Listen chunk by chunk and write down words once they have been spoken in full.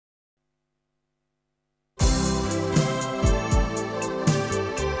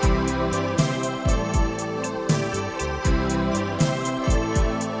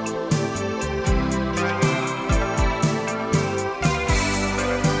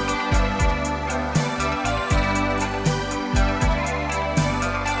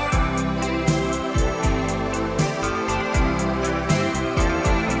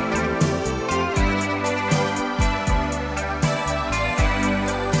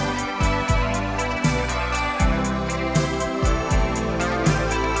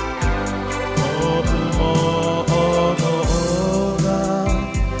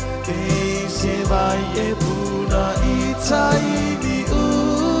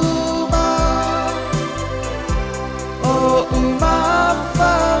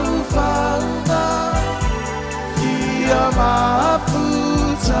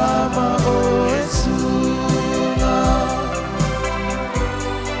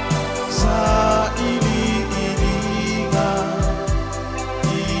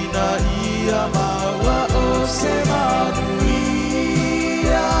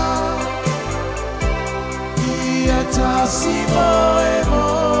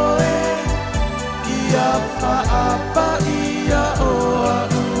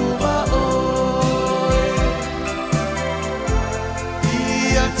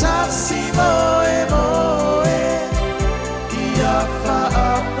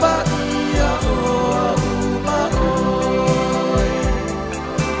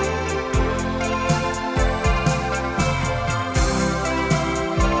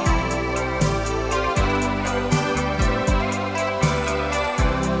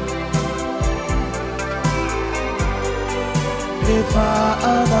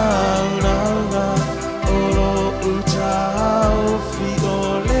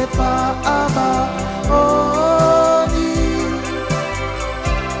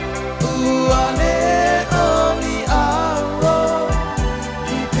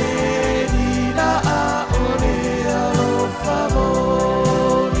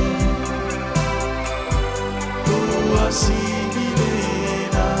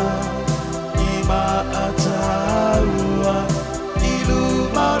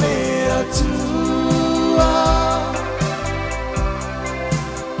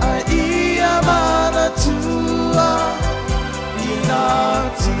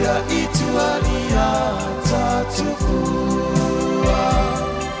tia ituania tatukua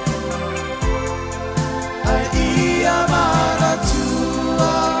ai ia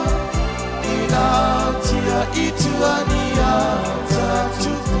maratua ina tia ituania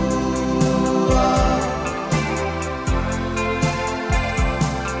tatukua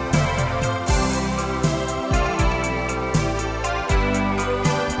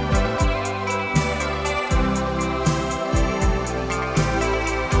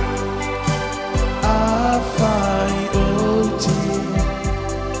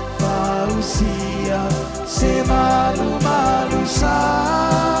se malu sa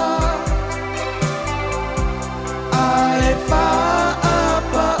ai fa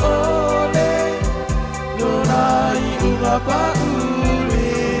apa ole donai unga pa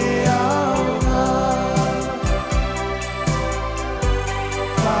ule aunga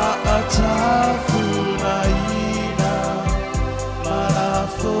fa atafu naina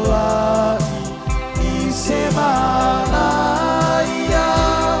malafoai ise malaya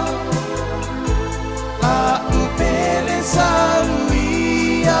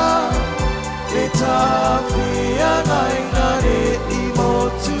Sauia letafia naingare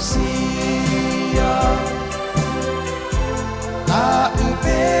imotusia a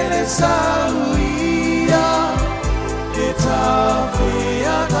upele sauia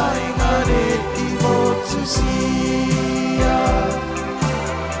letafia naingare imotusia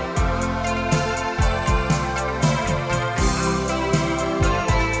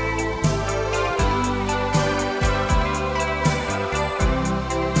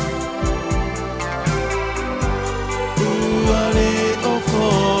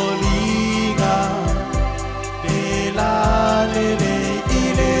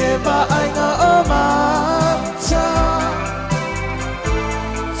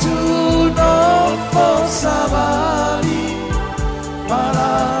Sabali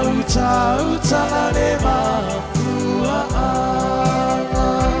uta-utale mapuanga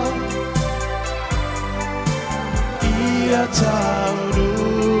ia tauru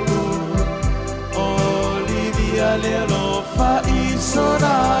Olivia lelo fa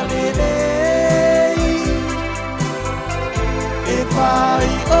isonale lei e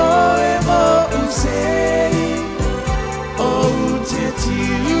pai o emo usei o uteti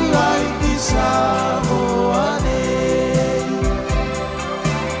ai Samoane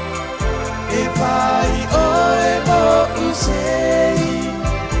e pai o emo usei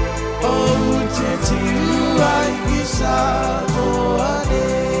o te ai Samoane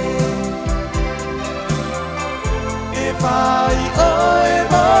e pai o